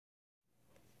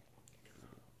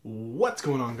What's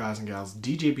going on, guys and gals?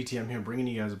 DJ BTM here, bringing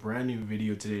you guys a brand new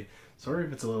video today. Sorry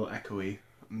if it's a little echoey.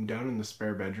 I'm down in the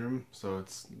spare bedroom, so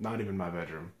it's not even my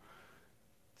bedroom.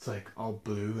 It's like all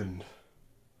blue and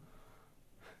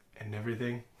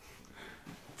everything.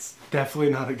 It's definitely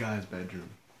not a guy's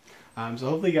bedroom. So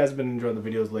hopefully you guys have been enjoying the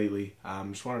videos lately.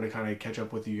 Just wanted to kind of catch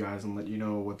up with you guys and let you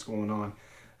know what's going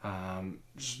on.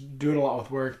 Just doing a lot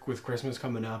with work, with Christmas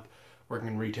coming up. Working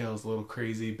in retail is a little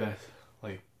crazy, but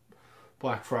like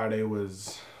Black Friday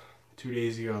was 2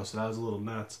 days ago, so that was a little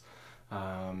nuts. The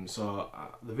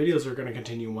videos are going to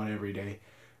continue one every day.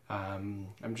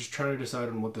 I'm just trying to decide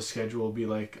on what the schedule will be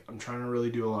like. I'm trying to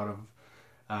really do a lot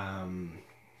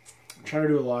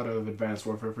of Advanced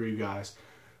Warfare for you guys,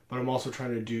 but I'm also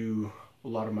trying to do a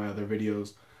lot of my other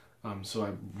videos. So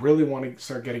I really want to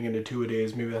start getting into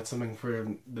 2-a-days. Maybe that's something for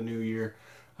the new year.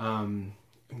 And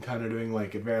kind of doing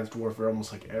like Advanced Warfare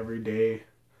almost like every day.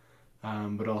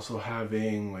 But also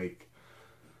having like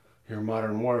your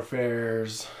Modern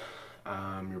Warfares,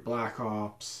 your Black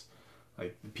Ops,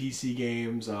 like the PC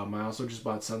games. I also just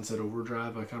bought Sunset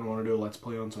Overdrive. I kind of want to do a Let's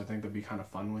Play on, so I think that'd be kind of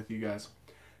fun with you guys.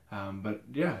 But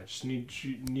yeah, I just need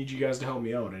you guys to help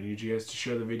me out. I need you guys to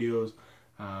share the videos,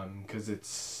 because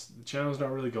the channel's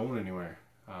not really going anywhere.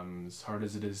 As hard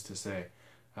as it is to say,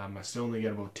 I still only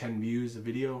get about 10 views a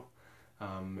video,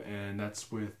 and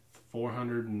that's with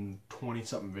 420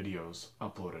 something videos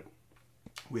uploaded,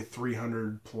 with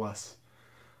 300 plus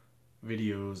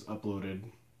videos uploaded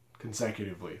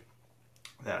consecutively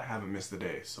that I haven't missed a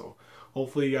day. So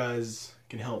hopefully you guys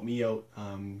can help me out,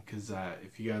 because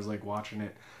if you guys like watching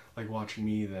it, like watching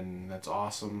me, then that's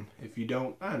awesome. If you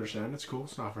don't, I understand, it's cool,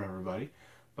 it's not for everybody,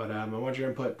 but I want your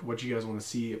input, what you guys want to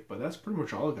see. But that's pretty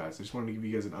much all, guys. I just wanted to give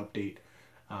you guys an update.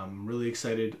 I'm really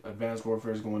excited. Advanced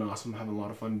Warfare is going awesome. I'm having a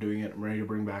lot of fun doing it. I'm ready to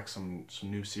bring back some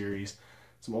new series,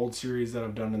 some old series that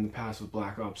I've done in the past with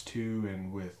Black Ops 2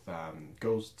 and with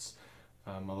Ghosts.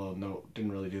 Although no,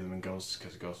 didn't really do them in Ghosts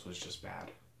because Ghosts was just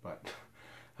bad. But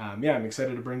yeah, I'm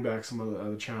excited to bring back some of the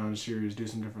other challenge series, do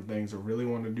some different things. I really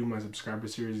want to do my subscriber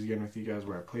series again with you guys,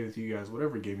 where I play with you guys,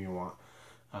 whatever game you want.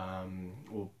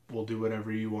 We'll do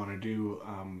whatever you want to do.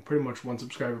 Pretty much one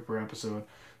subscriber per episode.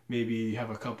 Maybe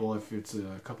have a couple if it's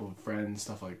a couple of friends,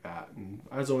 stuff like that. And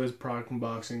as always, product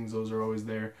unboxings, those are always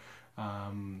there.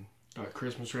 Got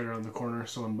Christmas right around the corner,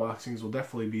 so unboxings will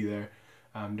definitely be there.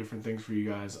 Different things for you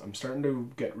guys. I'm starting to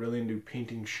get really into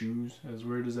painting shoes, as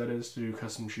weird as that is, to do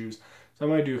custom shoes. So I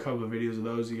might do a couple of videos of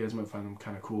those. You guys might find them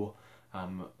kind of cool.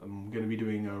 I'm going to be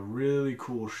doing a really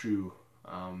cool shoe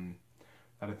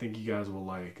that I think you guys will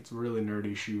like. It's a really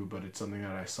nerdy shoe, but it's something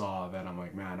that I saw that I'm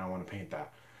like, man, I want to paint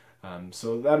that.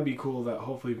 So that'd be cool. That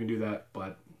hopefully you can do that.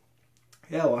 But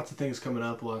yeah, lots of things coming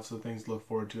up, lots of things to look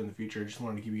forward to in the future. I just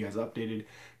wanted to keep you guys updated,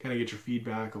 kind of get your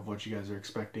feedback of what you guys are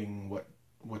expecting, what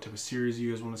type of series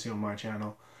you guys want to see on my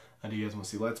channel. Do you guys want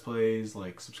to see Let's Plays,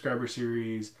 like subscriber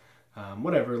series,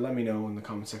 whatever? Let me know in the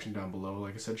comment section down below.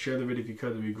 Like I said, share the video if you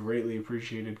could. That'd be greatly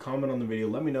appreciated. Comment on the video.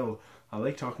 Let me know. I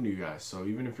like talking to you guys. So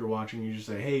even if you're watching, you just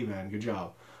say, hey man, good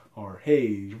job. Or, hey,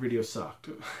 your video sucked.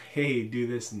 Hey, do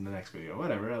this in the next video.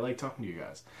 Whatever. I like talking to you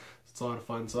guys. It's a lot of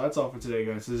fun. So that's all for today,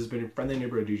 guys. This has been your friendly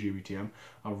neighborhood DJ BTM.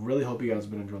 I really hope you guys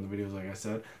have been enjoying the videos, like I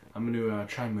said. I'm going to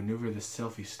try and maneuver this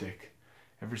selfie stick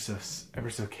ever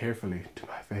so carefully to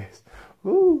my face.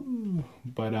 Woo!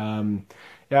 But,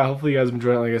 yeah, hopefully you guys have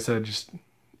enjoyed it, like I said, just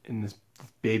in this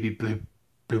baby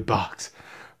blue box.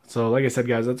 So, like I said,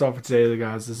 guys, that's all for today,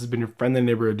 guys. This has been your friendly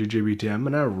neighborhood DJ BTM,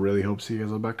 and I really hope to see you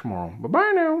guys all back tomorrow.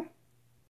 Bye-bye now.